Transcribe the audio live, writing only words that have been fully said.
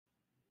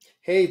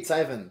Hey, it's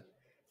Ivan.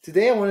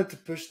 Today I wanted to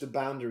push the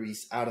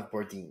boundaries out of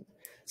Bardeen.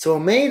 So I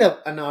made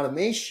an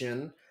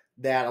automation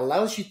that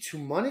allows you to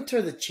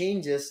monitor the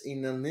changes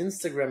in an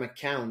Instagram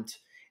account,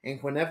 and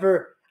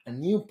whenever a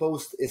new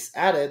post is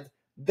added,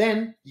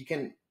 then you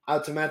can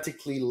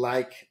automatically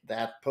like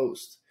that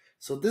post.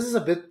 So this is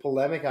a bit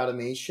polemic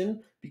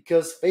automation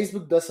because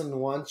Facebook doesn't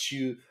want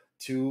you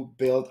to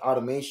build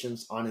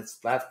automations on its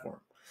platform.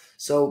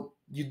 So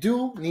you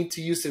do need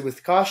to use it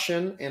with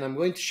caution, and I'm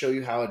going to show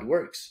you how it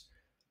works.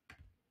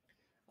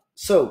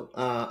 So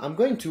I'm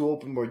going to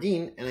open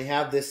Bardeen, and I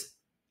have this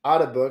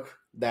audiobook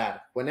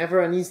that whenever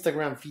an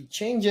Instagram feed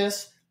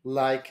changes,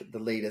 like the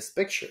latest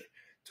picture.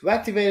 To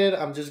activate it,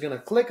 I'm just going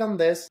to click on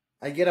this.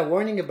 I get a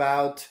warning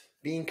about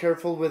being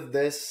careful with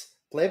this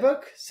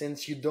playbook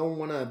since you don't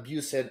want to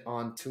abuse it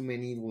on too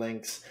many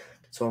links.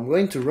 So I'm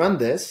going to run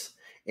this,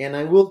 and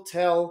I will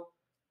tell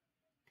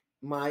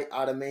my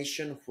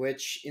automation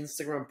which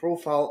Instagram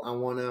profile I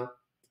want to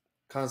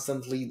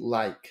constantly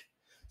like.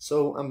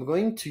 So I'm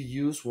going to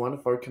use one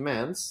of our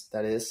commands,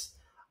 that is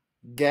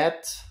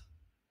get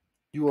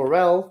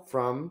URL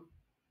from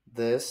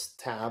this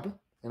tab,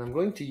 and I'm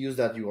going to use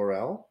that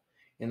URL,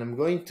 and I'm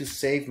going to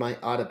save my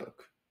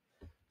audiobook.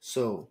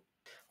 So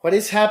what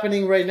is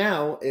happening right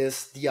now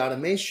is the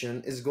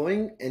automation is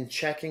going and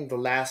checking the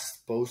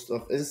last post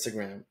of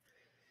Instagram,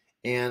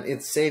 and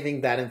it's saving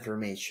that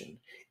information.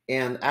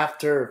 And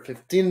after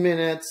 15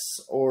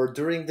 minutes or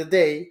during the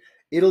day,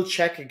 it'll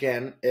check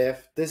again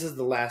if this is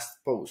the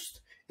last post.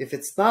 If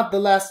it's not the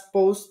last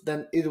post,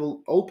 then it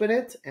will open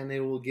it and it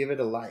will give it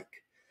a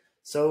like.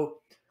 So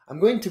I'm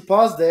going to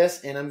pause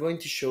this, and I'm going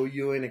to show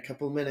you in a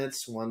couple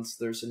minutes once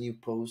there's a new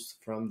post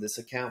from this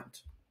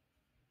account.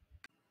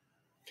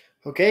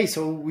 Okay,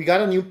 so we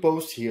got a new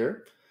post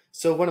here.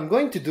 So what I'm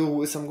going to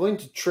do is I'm going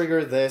to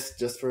trigger this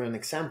just for an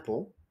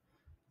example,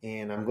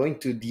 and I'm going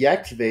to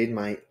deactivate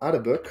my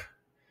audiobook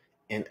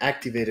and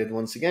activate it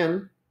once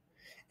again,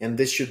 and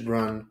this should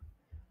run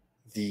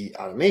the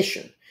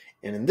automation.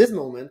 And in this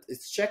moment,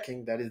 it's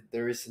checking that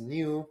there is a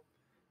new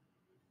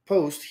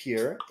post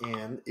here,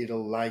 and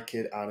it'll like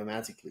it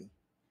automatically.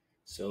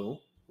 So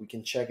we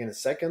can check in a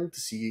second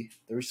to see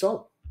the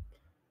result.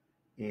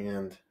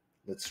 And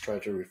let's try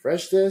to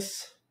refresh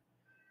this.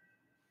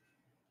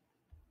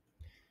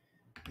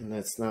 And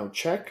let's now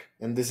check,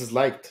 and this is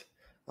liked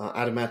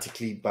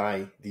automatically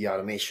by the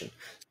automation.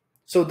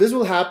 So this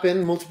will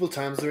happen multiple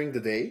times during the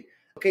day.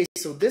 Okay,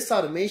 so this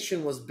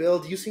automation was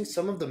built using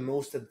some of the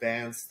most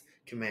advanced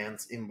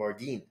commands in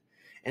Bardeen.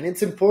 And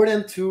it's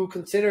important to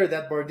consider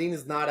that Bardeen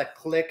is not a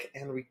click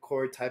and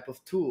record type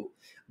of tool,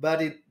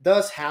 but it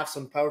does have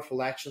some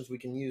powerful actions we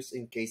can use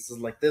in cases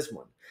like this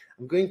one.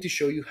 I'm going to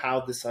show you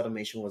how this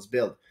automation was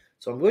built.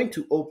 So I'm going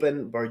to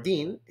open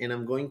Bardeen, and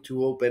I'm going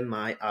to open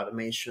my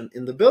automation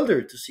in the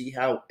builder to see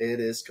how it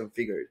is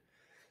configured.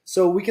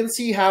 So we can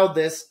see how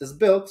this is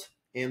built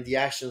and the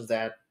actions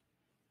that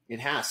it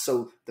has.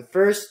 So the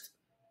first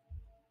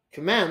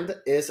command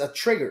is a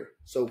trigger.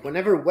 So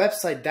whenever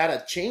website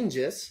data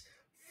changes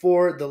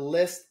for the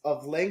list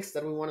of links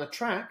that we want to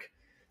track,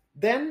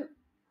 then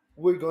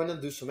we're going to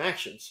do some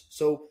actions.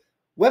 So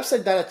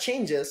website data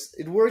changes,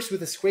 it works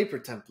with a scraper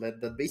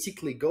template that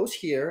basically goes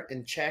here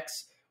and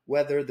checks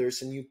whether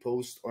there's a new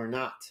post or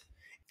not.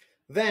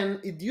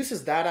 Then it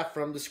uses data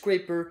from the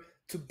scraper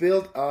to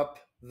build up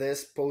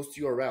this post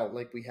URL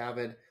like we have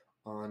it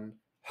on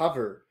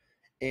Hover.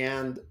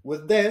 And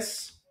with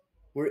this,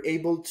 we're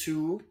able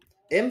to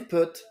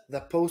input the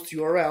post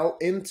URL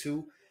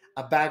into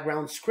a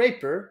background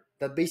scraper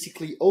that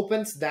basically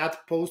opens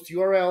that post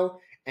URL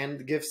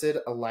and gives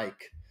it a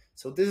like.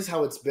 So this is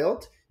how it's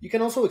built. You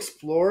can also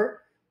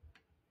explore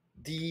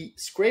the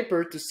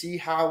scraper to see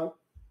how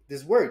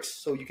this works.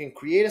 So you can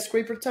create a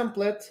scraper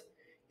template,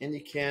 and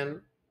you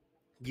can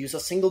use a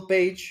single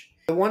page.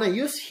 The one I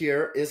use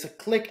here is a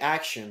click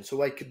action,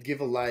 so I could give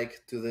a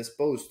like to this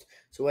post.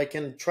 So I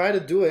can try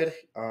to do it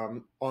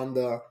on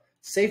the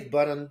save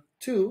button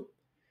too.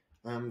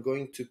 I'm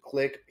going to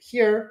click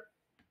here,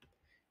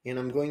 and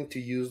I'm going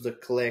to use the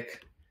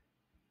click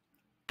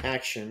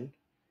action,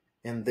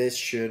 and this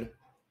should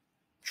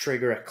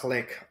trigger a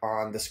click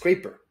on the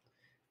scraper.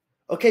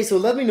 Okay, so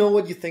let me know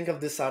what you think of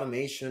this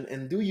automation,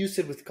 and do use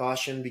it with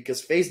caution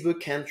because Facebook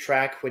can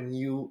track when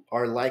you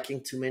are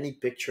liking too many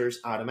pictures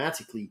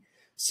automatically.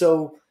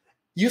 So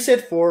use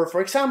it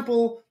for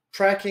example,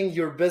 tracking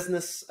your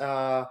business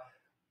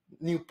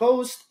new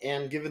post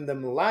and giving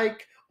them a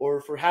like,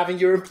 or for having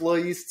your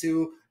employees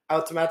to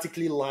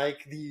automatically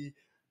like the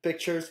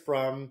pictures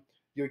from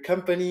your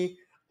company,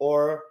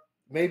 or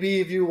maybe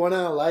if you want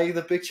to like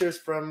the pictures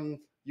from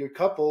your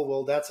couple,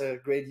 well, that's a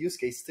great use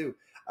case too.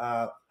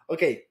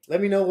 Okay,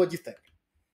 let me know what you think.